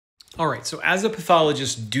All right, so as a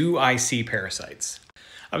pathologist, do I see parasites?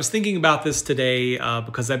 I was thinking about this today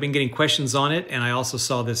because I've been getting questions on it, and I also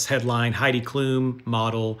saw this headline, Heidi Klum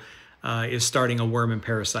model is starting a worm and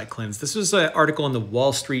parasite cleanse. This was an article in the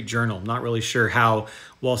Wall Street Journal. I'm not really sure how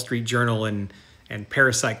Wall Street Journal and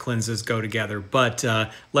parasite cleanses go together, but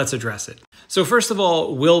let's address it. So first of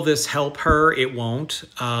all, will this help her? It won't.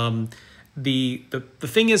 The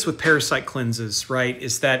thing is with parasite cleanses, right,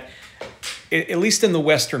 is that at least in the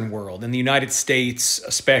Western world, in the United States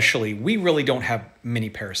especially, we really don't have many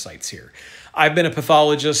parasites here. I've been a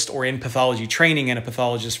pathologist or in pathology training and a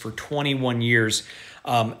pathologist for 21 years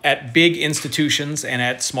at big institutions and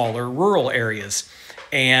at smaller rural areas.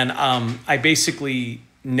 And I basically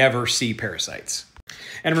never see parasites.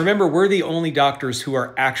 And remember, we're the only doctors who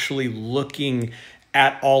are actually looking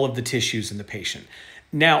at all of the tissues in the patient.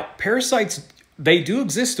 Now, parasites, they do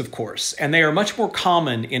exist, of course, and they are much more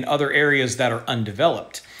common in other areas that are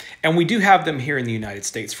undeveloped. And we do have them here in the United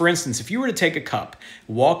States. For instance, if you were to take a cup,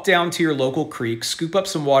 walk down to your local creek, scoop up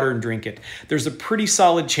some water and drink it, there's a pretty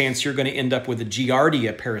solid chance you're going to end up with a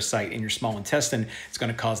Giardia parasite in your small intestine. It's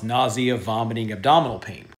going to cause nausea, vomiting, abdominal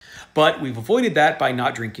pain. But we've avoided that by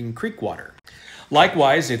not drinking creek water.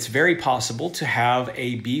 Likewise, it's very possible to have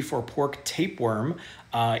a beef or pork tapeworm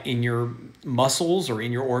in your muscles or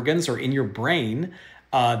in your organs or in your brain.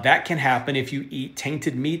 That can happen if you eat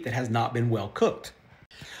tainted meat that has not been well cooked.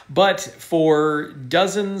 But for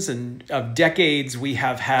dozens of decades, we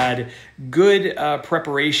have had good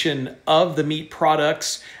preparation of the meat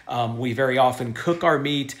products. We very often cook our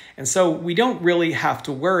meat, and so we don't really have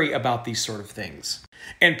to worry about these sort of things.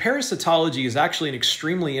 And parasitology is actually an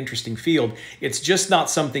extremely interesting field. It's just not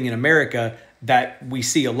something in America that we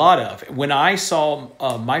see a lot of. When I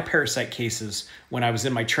saw my parasite cases, when I was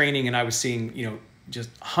in my training and I was seeing, just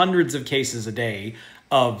hundreds of cases a day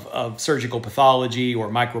of surgical pathology or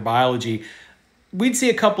microbiology, we'd see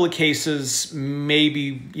a couple of cases,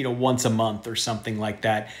 maybe, once a month or something like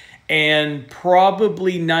that. And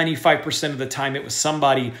probably 95% of the time it was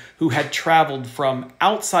somebody who had traveled from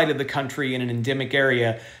outside of the country in an endemic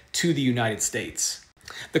area to the United States.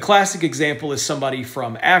 The classic example is somebody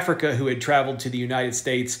from Africa who had traveled to the United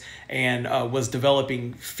States and was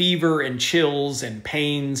developing fever and chills and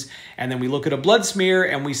pains. And then we look at a blood smear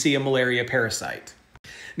and we see a malaria parasite.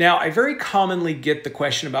 Now, I very commonly get the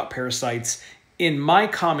question about parasites in my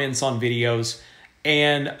comments on videos,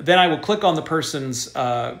 and then I will click on the person's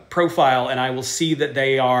profile and I will see that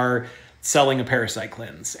they are selling a parasite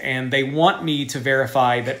cleanse. And they want me to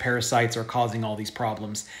verify that parasites are causing all these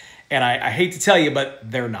problems. And I hate to tell you, but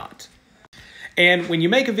they're not. And when you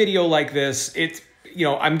make a video like this,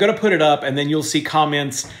 I'm going to put it up and then you'll see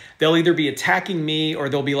comments. They'll either be attacking me or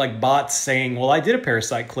they'll be like bots saying, well, I did a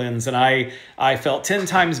parasite cleanse and I felt 10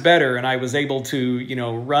 times better and I was able to,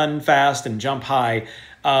 run fast and jump high.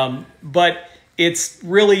 But it's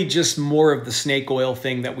really just more of the snake oil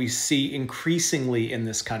thing that we see increasingly in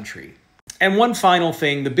this country. And one final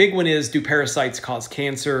thing, the big one is, do parasites cause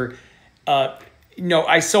cancer? No,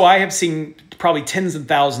 I have seen probably tens and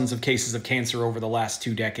thousands of cases of cancer over the last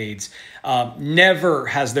 2 decades. Never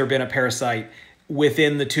has there been a parasite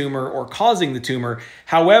within the tumor or causing the tumor.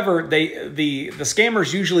 However, the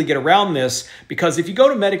scammers usually get around this because if you go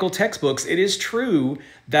to medical textbooks, it is true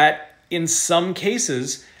that in some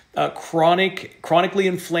cases, chronically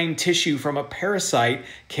inflamed tissue from a parasite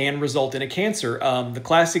can result in a cancer. The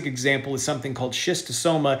classic example is something called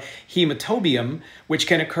schistosoma hematobium, which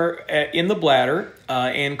can occur in the bladder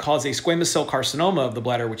and cause a squamous cell carcinoma of the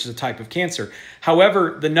bladder, which is a type of cancer.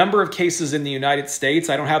 However, the number of cases in the United States,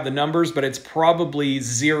 I don't have the numbers, but it's probably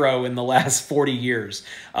 0 in the last 40 years.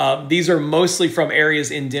 These are mostly from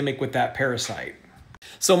areas endemic with that parasite.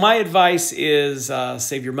 So my advice is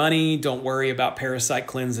save your money. Don't worry about parasite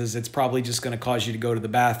cleanses. It's probably just going to cause you to go to the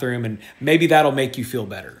bathroom, and maybe that'll make you feel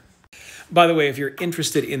better. By the way, if you're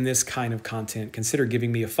interested in this kind of content, consider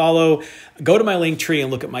giving me a follow. Go to my Linktree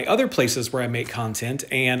and look at my other places where I make content.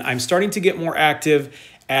 And I'm starting to get more active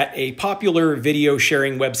at a popular video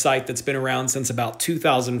sharing website that's been around since about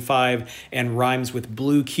 2005 and rhymes with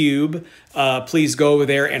Blue Cube. Please go over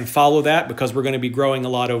there and follow that because we're going to be growing a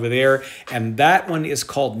lot over there. And that one is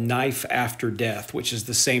called Knife After Death, which is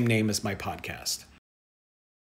the same name as my podcast.